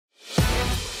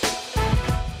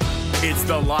It's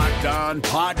the Locked On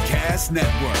Podcast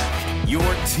Network, your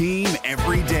team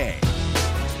every day.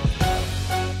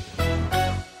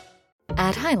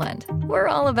 At Highland, we're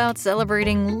all about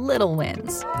celebrating little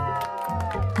wins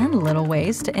and little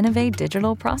ways to innovate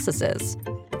digital processes.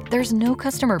 There's no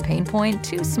customer pain point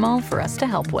too small for us to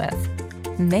help with.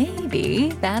 Maybe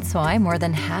that's why more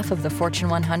than half of the Fortune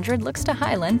 100 looks to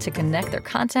Highland to connect their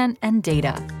content and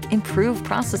data, improve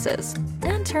processes,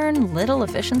 and turn little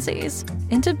efficiencies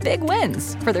into big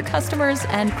wins for their customers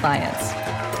and clients.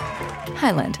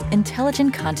 Highland,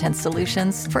 intelligent content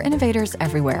solutions for innovators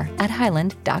everywhere at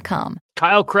highland.com.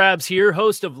 Kyle Krabs here,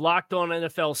 host of Locked On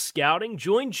NFL Scouting.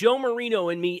 Join Joe Marino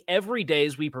and me every day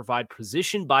as we provide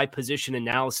position-by-position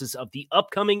analysis of the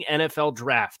upcoming NFL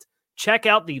Draft. Check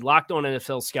out the Locked On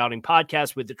NFL Scouting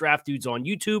podcast with the Draft Dudes on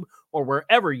YouTube or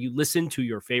wherever you listen to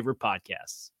your favorite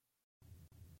podcasts.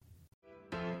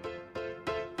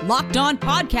 Locked On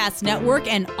Podcast Network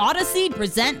and Odyssey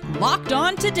present Locked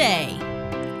On Today.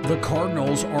 The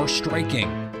Cardinals are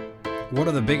striking. What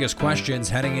are the biggest questions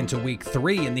heading into Week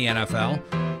 3 in the NFL?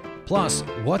 Plus,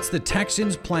 what's the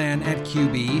Texans' plan at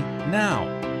QB now?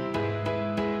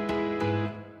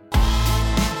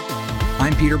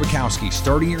 I'm Peter Bukowski,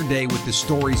 starting your day with the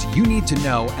stories you need to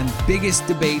know and biggest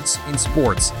debates in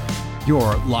sports.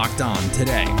 You're Locked On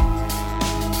Today.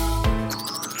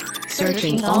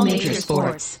 Searching all major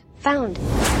sports. Found.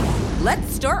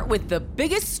 Let's start with the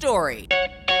biggest story.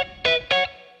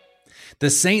 The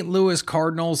St. Louis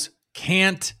Cardinals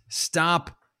can't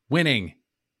stop winning,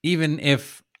 even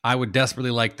if I would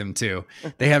desperately like them to.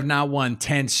 They have now won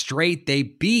 10 straight. They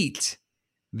beat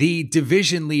the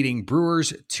division-leading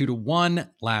Brewers 2-1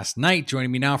 last night.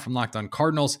 Joining me now from Locked On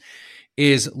Cardinals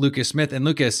is Lucas Smith. And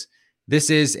Lucas, this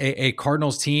is a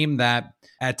Cardinals team that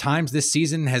at times this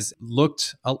season has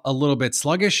looked a little bit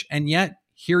sluggish, and yet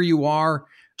here you are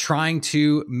trying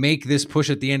to make this push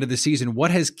at the end of the season.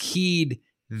 What has keyed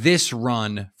this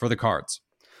run for the Cards?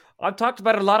 I've talked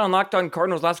about it a lot on Locked On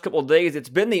Cardinals last couple of days. It's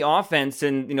been the offense,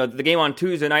 and the game on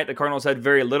Tuesday night, the Cardinals had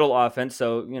very little offense,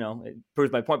 so it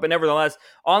proves my point. But nevertheless,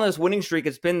 on this winning streak,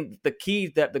 it's been the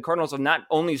key that the Cardinals have not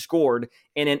only scored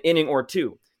in an inning or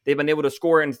two. They've been able to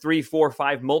score in 3, 4,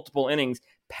 5 multiple innings,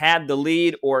 pad the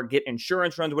lead, or get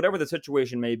insurance runs, whatever the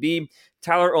situation may be.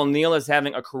 Tyler O'Neill is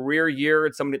having a career year.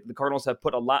 It's somebody that the Cardinals have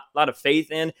put a lot of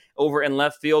faith in over in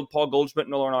left field. Paul Goldschmidt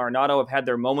and Nolan Arenado have had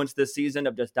their moments this season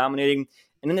of just dominating.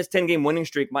 And in this 10-game winning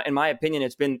streak, in my opinion,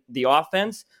 it's been the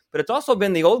offense, but it's also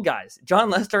been the old guys.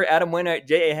 John Lester, Adam Wainwright,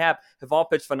 J.A. Happ have all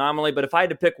pitched phenomenally. But if I had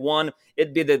to pick one,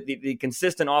 it'd be the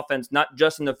consistent offense, not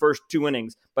just in the first 2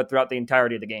 innings, but throughout the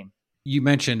entirety of the game. You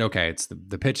mentioned, okay, it's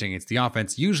the pitching, it's the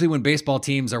offense. Usually when baseball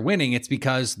teams are winning, it's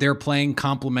because they're playing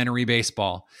complementary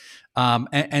baseball.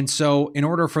 And so in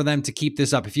order for them to keep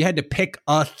this up, if you had to pick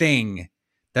a thing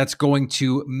that's going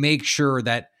to make sure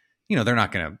that, they're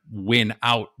not going to win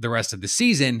out the rest of the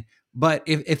season, but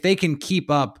if they can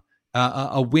keep up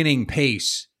a winning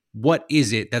pace, what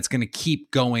is it that's going to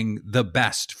keep going the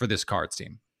best for this Cards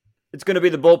team? It's going to be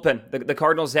the bullpen. The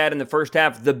Cardinals had in the first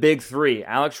half the big three: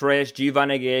 Alex Reyes,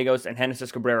 Giovanni Gallegos, and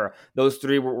Genesis Cabrera. Those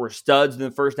three were studs in the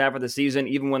first half of the season,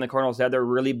 even when the Cardinals had their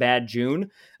really bad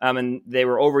June. And they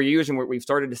were overused, and we've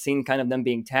started to see kind of them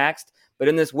being taxed. But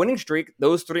in this winning streak,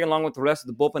 those three, along with the rest of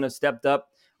the bullpen, have stepped up.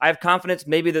 I have confidence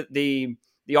maybe that the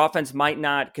offense might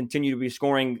not continue to be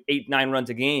scoring 8-9 runs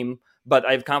a game, but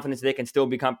I have confidence they can still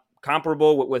be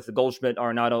comparable with the Goldschmidt,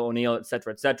 Arenado, O'Neill, et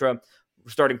cetera, et cetera.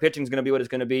 Starting pitching is going to be what it's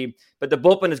going to be, but the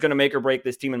bullpen is going to make or break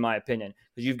this team, in my opinion,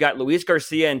 because you've got Luis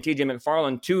Garcia and TJ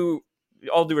McFarland, two,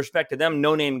 all due respect to them,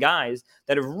 no-name guys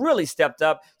that have really stepped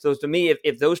up. So to me,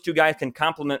 if those two guys can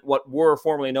complement what were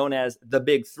formerly known as the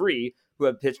big three, who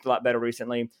have pitched a lot better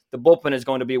recently, the bullpen is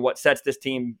going to be what sets this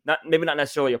team maybe not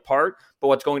necessarily apart, but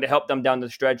what's going to help them down the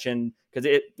stretch. And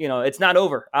because it's not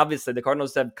over. Obviously, the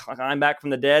Cardinals have climbed back from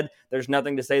the dead. There's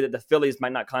nothing to say that the Phillies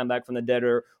might not climb back from the dead,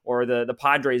 or the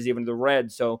Padres, even the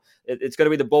Reds. So it's going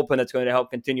to be the bullpen that's going to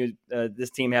help continue this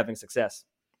team having success.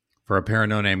 For a pair of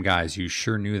no-name guys, you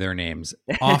sure knew their names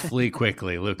awfully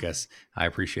quickly, Lucas. I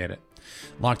appreciate it.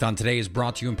 Locked On Today is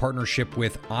brought to you in partnership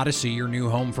with Odyssey, your new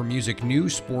home for music,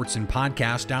 news, sports, and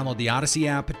podcasts. Download the Odyssey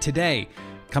app today.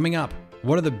 Coming up,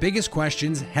 what are the biggest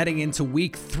questions heading into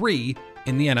Week 3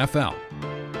 in the NFL?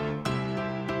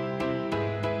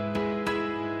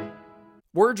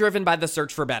 We're driven by the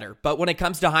search for better, but when it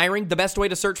comes to hiring, the best way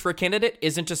to search for a candidate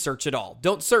isn't to search at all.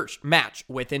 Don't search, match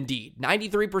with Indeed.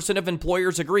 93% of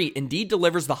employers agree Indeed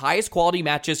delivers the highest quality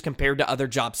matches compared to other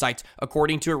job sites,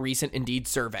 according to a recent Indeed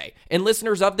survey. And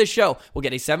listeners of this show will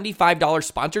get a $75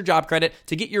 sponsored job credit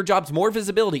to get your jobs more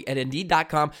visibility at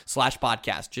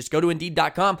Indeed.com/podcast. Just go to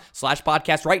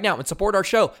Indeed.com/podcast right now and support our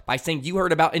show by saying you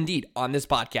heard about Indeed on this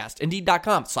podcast.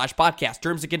 Indeed.com/podcast.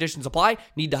 Terms and conditions apply.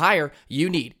 Need to hire? You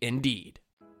need Indeed.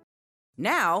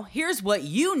 Now, here's what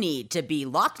you need to be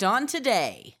locked on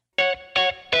today.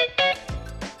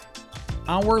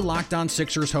 Our Locked On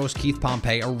Sixers host Keith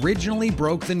Pompey originally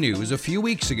broke the news a few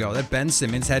weeks ago that Ben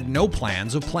Simmons had no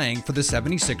plans of playing for the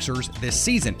 76ers this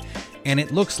season. And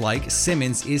it looks like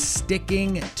Simmons is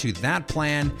sticking to that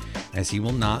plan, as he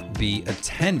will not be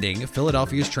attending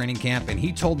Philadelphia's training camp, and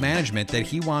he told management that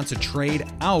he wants a trade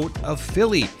out of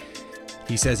Philly.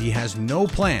 He says he has no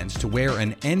plans to wear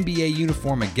an NBA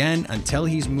uniform again until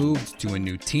he's moved to a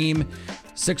new team.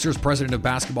 Sixers president of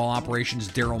basketball operations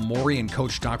Daryl Morey and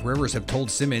coach Doc Rivers have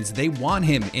told Simmons they want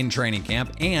him in training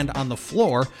camp and on the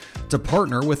floor to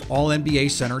partner with All-NBA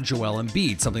center Joel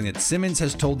Embiid, something that Simmons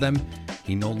has told them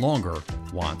he no longer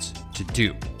wants to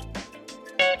do.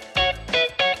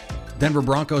 Denver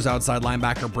Broncos outside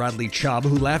linebacker Bradley Chubb,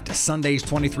 who left Sunday's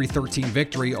 23-13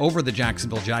 victory over the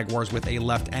Jacksonville Jaguars with a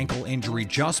left ankle injury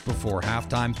just before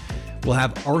halftime, will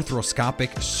have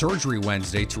arthroscopic surgery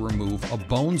Wednesday to remove a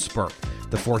bone spur.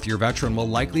 The fourth-year veteran will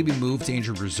likely be moved to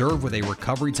injured reserve with a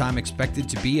recovery time expected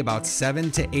to be about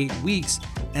 7 to 8 weeks,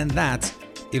 and that's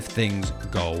if things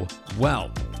go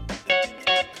well.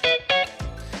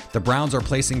 The Browns are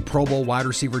placing Pro Bowl wide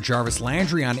receiver Jarvis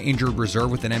Landry on injured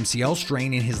reserve with an MCL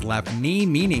strain in his left knee,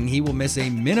 meaning he will miss a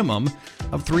minimum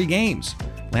of 3 games.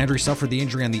 Landry suffered the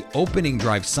injury on the opening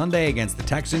drive Sunday against the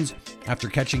Texans after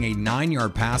catching a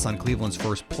 9-yard pass on Cleveland's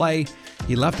first play.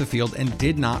 He left the field and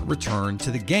did not return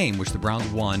to the game, which the Browns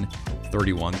won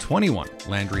 31-21.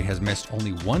 Landry has missed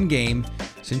only 1 game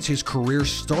since his career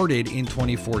started in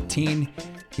 2014.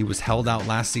 He was held out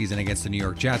last season against the New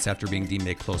York Jets after being deemed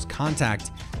a close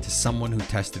contact to someone who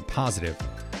tested positive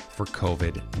for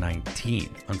COVID-19.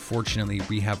 Unfortunately,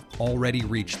 we have already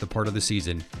reached the part of the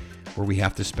season where we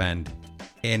have to spend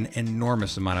an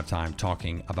enormous amount of time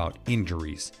talking about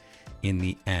injuries in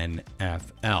the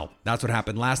NFL. That's what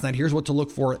happened last night. Here's what to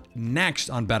look for next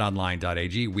on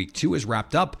BetOnline.ag. Week 2 is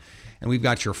wrapped up, and we've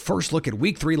got your first look at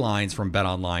Week 3 lines from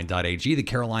BetOnline.ag. The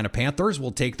Carolina Panthers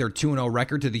will take their 2-0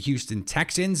 record to the Houston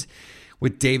Texans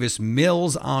with Davis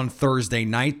Mills on Thursday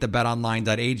night. The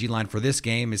BetOnline.ag line for this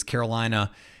game is Carolina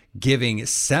giving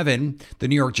 7. The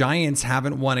New York Giants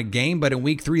haven't won a game, but in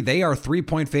Week 3, they are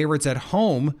 3-point favorites at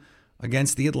home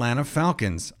against the Atlanta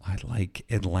Falcons. I like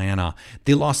Atlanta.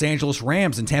 The Los Angeles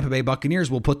Rams and Tampa Bay Buccaneers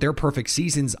will put their perfect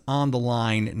seasons on the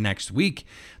line next week.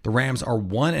 The Rams are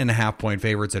 1.5-point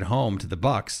favorites at home to the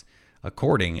Bucs,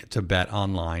 according to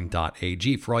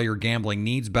betonline.ag. For all your gambling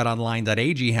needs,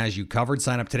 betonline.ag has you covered.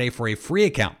 Sign up today for a free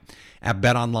account at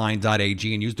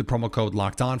betonline.ag and use the promo code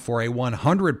LOCKEDON for a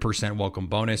 100% welcome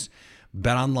bonus.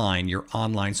 BetOnline, your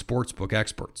online sportsbook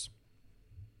experts.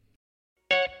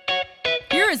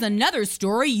 Here is another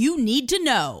story you need to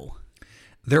know.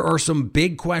 There are some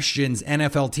big questions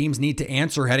NFL teams need to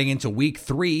answer heading into Week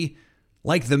 3,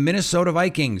 like the Minnesota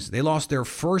Vikings. They lost their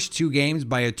first 2 games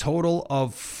by a total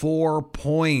of 4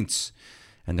 points,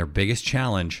 and their biggest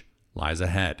challenge lies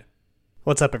ahead.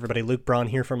 What's up, everybody? Luke Braun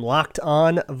here from Locked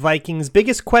On Vikings.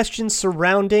 Biggest question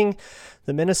surrounding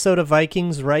the Minnesota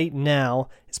Vikings right now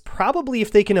is probably if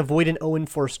they can avoid an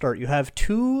 0-4 start. You have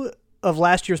 2 of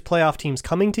last year's playoff teams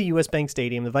coming to US Bank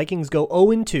Stadium. The Vikings go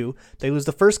 0-2. They lose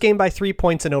the first game by 3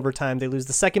 points in overtime. They lose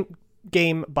the second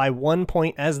game by 1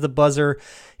 point as the buzzer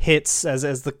hits,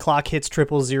 as the clock hits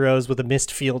triple zeros with a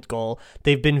missed field goal.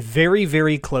 They've been very,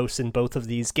 very close in both of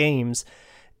these games,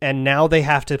 and now they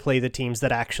have to play the teams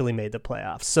that actually made the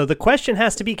playoffs. So the question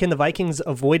has to be, can the Vikings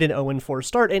avoid an 0-4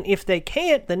 start? And if they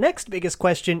can't, the next biggest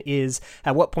question is,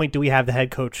 at what point do we have the head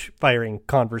coach firing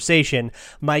conversation?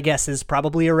 My guess is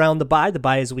probably around the bye. The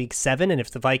bye is week 7, and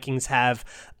if the Vikings have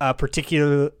a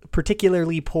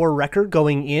particularly poor record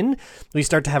going in, we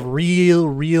start to have real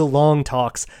long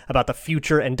talks about the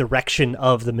future and direction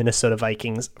of the Minnesota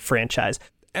Vikings franchise.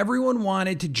 Everyone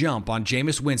wanted to jump on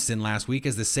Jameis Winston last week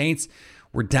as the Saints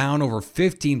were down over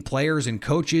 15 players and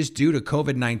coaches due to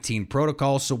COVID-19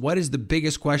 protocols. So what is the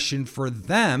biggest question for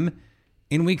them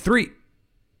in Week 3?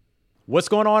 What's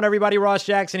going on, everybody? Ross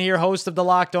Jackson here, host of the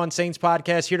Locked On Saints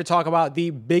podcast, here to talk about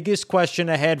the biggest question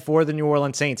ahead for the New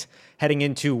Orleans Saints heading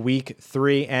into Week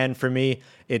 3. And for me,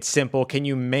 It's simple. Can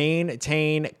you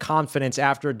maintain confidence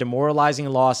after a demoralizing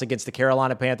loss against the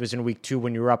Carolina Panthers in week 2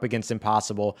 when you were up against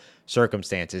impossible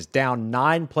circumstances? Down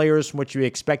 9 players from what you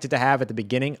expected to have at the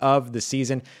beginning of the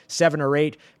season, 7 or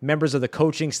 8 members of the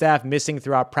coaching staff missing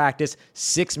throughout practice,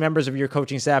 6 members of your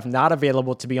coaching staff not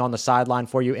available to be on the sideline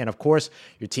for you. And of course,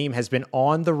 your team has been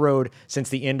on the road since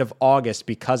the end of August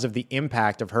because of the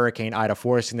impact of Hurricane Ida,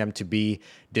 forcing them to be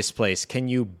displaced. Can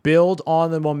you build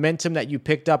on the momentum that you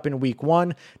picked up in week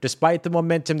 1, despite the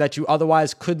momentum that you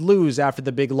otherwise could lose after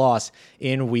the big loss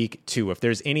in week 2? If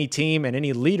there's any team and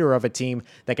any leader of a team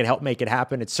that can help make it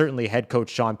happen, it's certainly head coach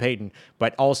Sean Payton,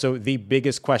 but also the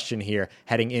biggest question here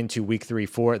heading into week 3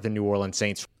 for the New Orleans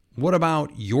Saints. What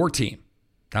about your team?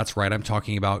 That's right, I'm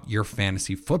talking about your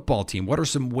fantasy football team. What are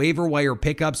some waiver wire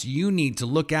pickups you need to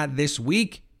look at this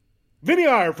week? Vinny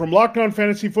Iyer from Locked On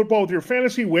Fantasy Football with your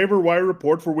fantasy waiver wire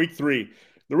report for Week 3.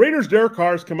 The Raiders' Derek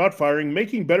Carr has come out firing,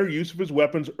 making better use of his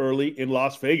weapons early in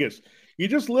Las Vegas. He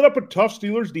just lit up a tough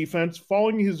Steelers defense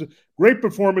following his great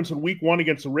performance in Week 1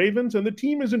 against the Ravens, and the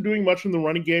team isn't doing much in the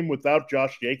running game without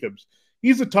Josh Jacobs.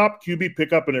 He's a top QB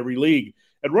pickup in every league.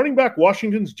 At running back,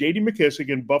 Washington's J.D.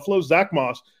 McKissic and Buffalo's Zach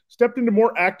Moss stepped into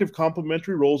more active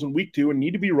complementary roles in Week 2 and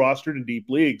need to be rostered in deep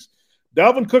leagues.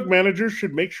 Dalvin Cook managers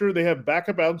should make sure they have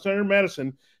backup Alexander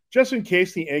Madison just in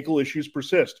case the ankle issues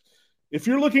persist. If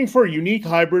you're looking for a unique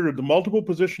hybrid of the multiple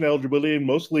position eligibility in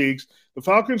most leagues, the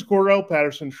Falcons' Cordell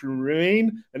Patterson should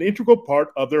remain an integral part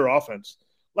of their offense.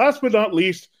 Last but not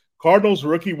least, Cardinals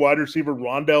rookie wide receiver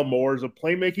Rondale Moore is a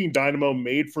playmaking dynamo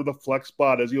made for the flex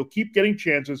spot as he'll keep getting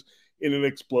chances in an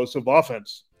explosive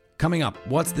offense. Coming up,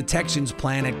 what's the Texans'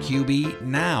 plan at QB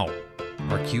now?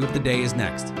 Our cue of the day is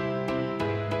next.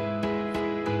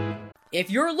 If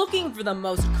you're looking for the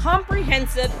most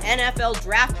comprehensive NFL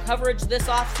draft coverage this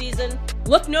offseason,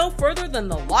 look no further than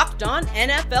the Locked On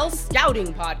NFL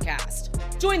Scouting Podcast.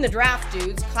 Join the draft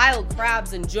dudes, Kyle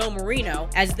Krabs and Joe Marino,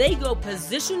 as they go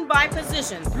position by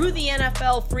position through the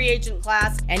NFL free agent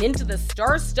class and into the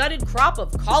star-studded crop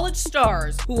of college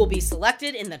stars who will be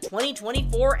selected in the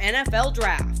 2024 NFL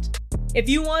Draft. If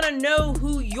you want to know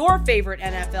who your favorite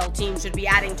NFL team should be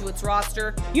adding to its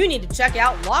roster, you need to check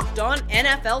out Locked On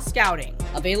NFL Scouting,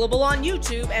 available on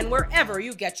YouTube and wherever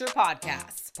you get your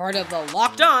podcasts. Part of the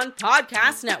Locked On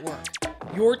Podcast Network,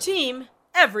 your team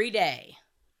every day.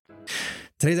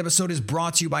 Today's episode is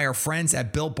brought to you by our friends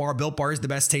at Built Bar. Built Bar is the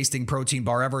best tasting protein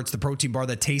bar ever. It's the protein bar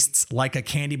that tastes like a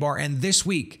candy bar. And this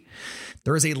week,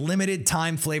 there is a limited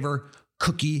time flavor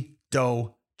cookie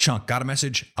dough chunk. Got a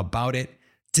message about it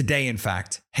today, in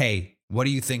fact. Hey, what do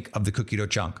you think of the cookie dough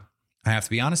chunk? I have to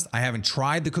be honest, I haven't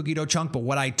tried the cookie dough chunk, but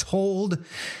what I told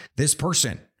this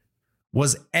person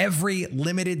was every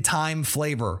limited time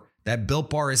flavor that Built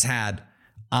Bar has had,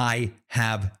 I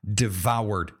have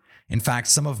devoured. In fact,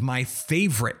 some of my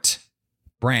favorite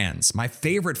brands, my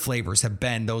favorite flavors have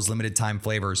been those limited time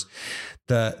flavors.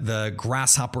 The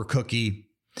grasshopper cookie,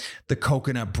 the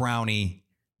coconut brownie,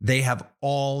 they have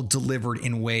all delivered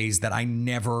in ways that I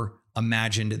never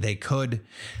imagined they could.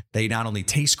 They not only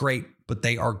taste great, but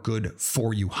they are good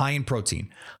for you. High in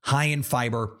protein, high in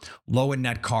fiber, low in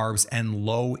net carbs, and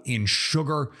low in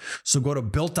sugar. So go to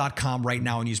built.com right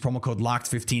now and use promo code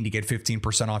LOCKED15 to get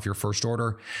 15% off your first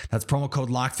order. That's promo code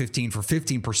LOCKED15 for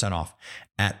 15% off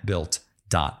at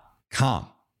built.com.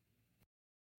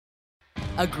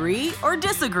 Agree or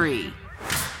disagree?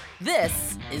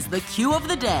 This is the cue of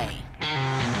the day.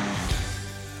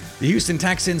 The Houston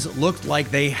Texans looked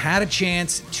like they had a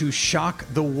chance to shock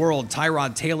the world.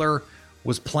 Tyrod Taylor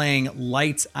was playing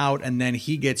lights out, and then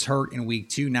he gets hurt in week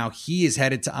 2. Now he is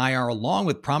headed to IR along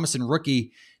with promising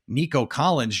rookie Nico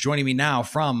Collins. Joining me now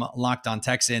from Locked On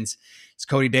Texans, it's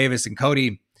Cody Davis. And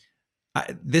Cody,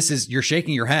 you're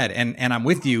shaking your head, and I'm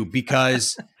with you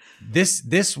because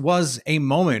this was a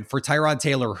moment for Tyrod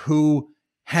Taylor, who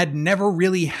had never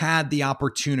really had the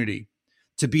opportunity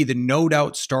to be the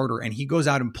no-doubt starter, and he goes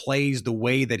out and plays the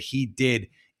way that he did.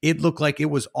 It looked like it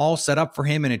was all set up for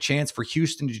him and a chance for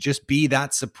Houston to just be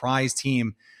that surprise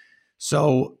team.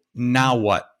 So now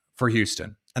what for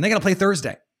Houston? And they got to play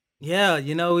Thursday. Yeah,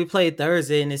 we played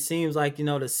Thursday, and it seems like,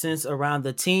 the sense around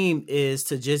the team is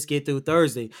to just get through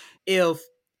Thursday. If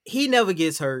he never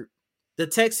gets hurt, the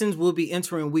Texans will be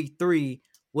entering week 3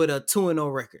 with a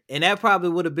 2-0 record. And that probably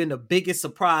would have been the biggest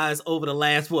surprise over the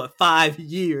last, 5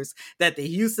 years, that the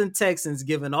Houston Texans,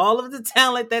 given all of the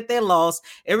talent that they lost,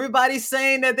 everybody's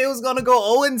saying that they was going to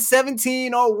go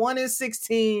 0-17 or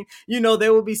 1-16, they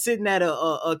will be sitting at a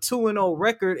 2-0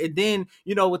 record. And then,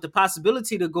 with the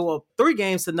possibility to go up 3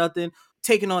 games to nothing,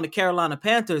 taking on the Carolina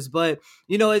Panthers. But,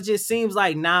 it just seems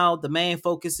like now the main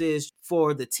focus is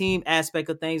for the team aspect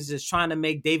of things, just trying to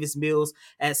make Davis Mills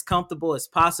as comfortable as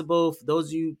possible. For those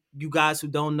of you guys who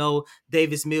don't know,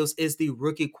 Davis Mills is the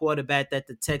rookie quarterback that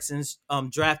the Texans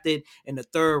drafted in the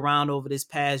 3rd round over this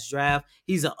past draft.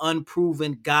 He's an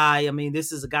unproven guy. I mean,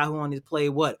 this is a guy who only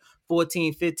played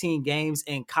 14, 15 games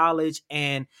in college.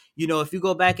 And, if you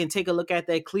go back and take a look at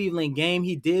that Cleveland game,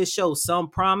 he did show some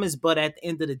promise, but at the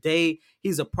end of the day,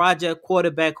 he's a project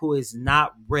quarterback who is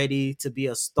not ready to be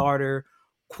a starter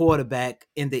quarterback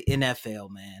in the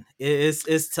NFL, man.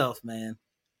 It's tough, man.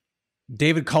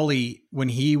 David Culley, when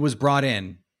he was brought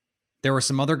in, there were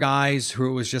some other guys who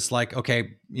it was just like,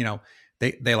 okay,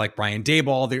 they like Brian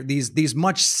Daboll. They're these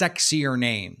much sexier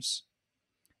names.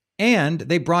 And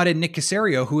they brought in Nick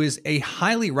Caserio, who is a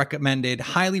highly recommended,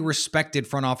 highly respected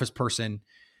front office person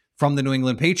from the New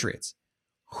England Patriots.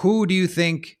 Who do you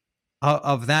think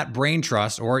of that brain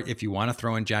trust? Or if you want to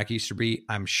throw in Jack Easterby,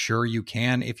 I'm sure you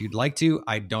can if you'd like to.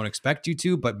 I don't expect you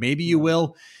to, but maybe you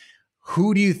will.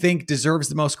 Who do you think deserves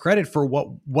the most credit for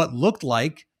what looked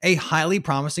like a highly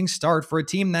promising start for a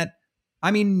team that,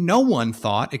 I mean, no one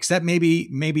thought, except maybe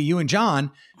you and John,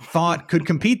 thought could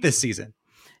compete this season?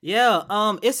 Yeah,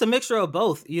 it's a mixture of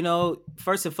both.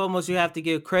 First and foremost, you have to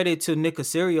give credit to Nick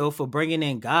Caserio for bringing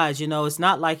in guys. It's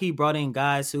not like he brought in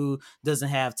guys who doesn't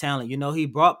have talent. He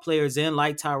brought players in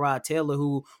like Tyrod Taylor,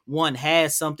 who, one,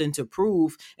 has something to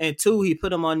prove, and two, he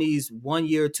put them on these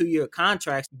 1-year, 2-year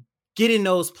contracts, getting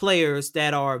those players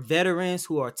that are veterans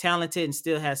who are talented and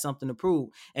still have something to prove.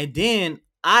 And then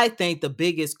I think the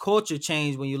biggest culture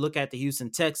change when you look at the Houston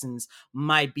Texans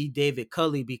might be David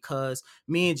Culley, because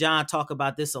me and John talk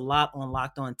about this a lot on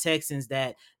Locked On Texans,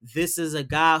 that this is a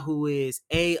guy who is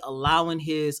allowing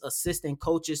his assistant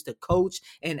coaches to coach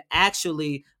and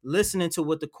actually listening to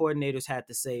what the coordinators had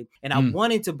to say. And I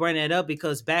wanted to bring that up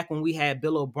because back when we had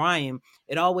Bill O'Brien,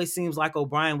 it always seems like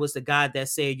O'Brien was the guy that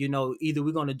said, either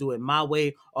we're going to do it my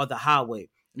way or the highway.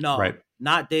 No, right.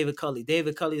 Not David Culley.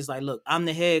 David Culley is like, look, I'm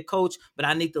the head coach, but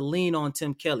I need to lean on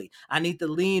Tim Kelly. I need to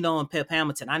lean on Pep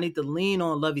Hamilton. I need to lean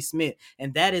on Lovie Smith.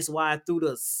 And that is why through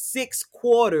the 6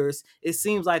 quarters, it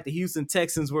seems like the Houston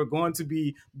Texans were going to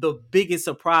be the biggest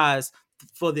surprise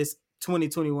for this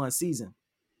 2021 season.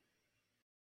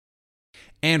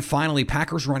 And finally,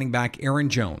 Packers running back Aaron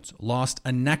Jones lost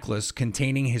a necklace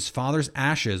containing his father's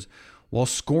ashes while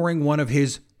scoring one of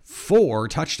his 4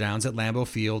 touchdowns at Lambeau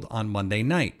Field on Monday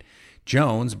night.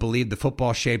 Jones believed the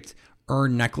football-shaped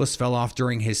urn necklace fell off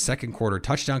during his second quarter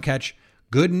touchdown catch.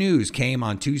 Good news came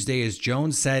on Tuesday as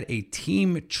Jones said a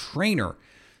team trainer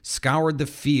scoured the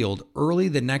field early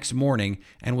the next morning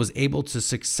and was able to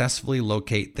successfully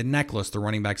locate the necklace. The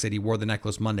running back said he wore the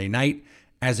necklace Monday night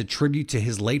as a tribute to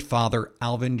his late father,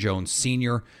 Alvin Jones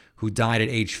Sr., who died at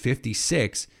age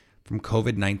 56 from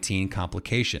COVID-19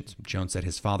 complications. Jones said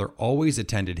his father always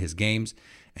attended his games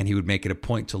and he would make it a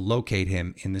point to locate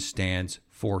him in the stands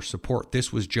for support.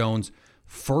 This was Jones'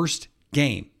 first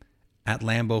game at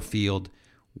Lambeau Field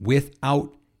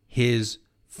without his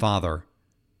father.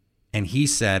 And he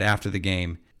said after the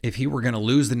game, if he were going to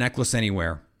lose the necklace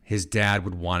anywhere, his dad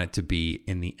would want it to be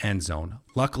in the end zone.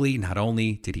 Luckily, not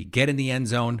only did he get in the end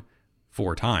zone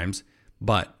 4 times,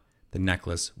 but the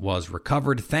necklace was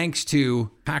recovered thanks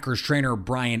to Packers trainer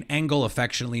Brian Engel,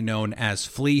 affectionately known as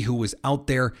Flea, who was out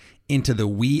there into the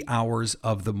wee hours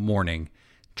of the morning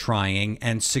trying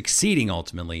and succeeding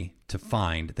ultimately to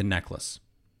find the necklace.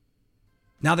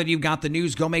 Now that you've got the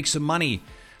news, go make some money.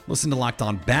 Listen to Locked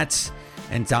On Bets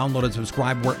and download and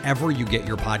subscribe wherever you get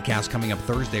your podcast. Coming up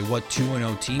Thursday, what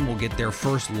 2-0 team will get their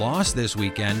first loss this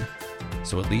weekend?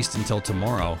 So at least until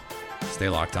tomorrow, stay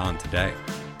locked on today.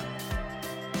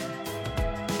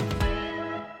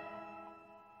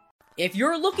 If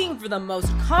you're looking for the most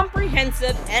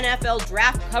comprehensive NFL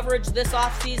draft coverage this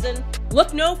offseason,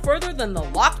 look no further than the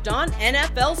Locked On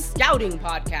NFL Scouting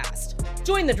Podcast.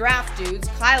 Join the draft dudes,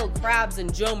 Kyle Krabs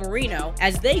and Joe Marino,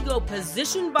 as they go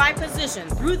position by position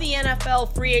through the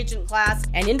NFL free agent class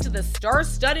and into the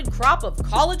star-studded crop of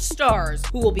college stars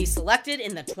who will be selected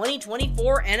in the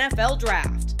 2024 NFL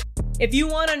Draft. If you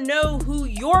want to know who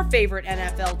your favorite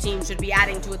NFL team should be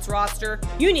adding to its roster,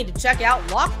 you need to check out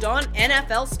Locked On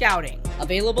NFL Scouting,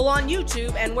 available on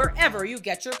YouTube and wherever you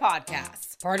get your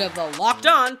podcasts. Part of the Locked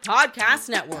On Podcast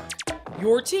Network,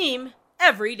 your team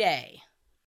every day.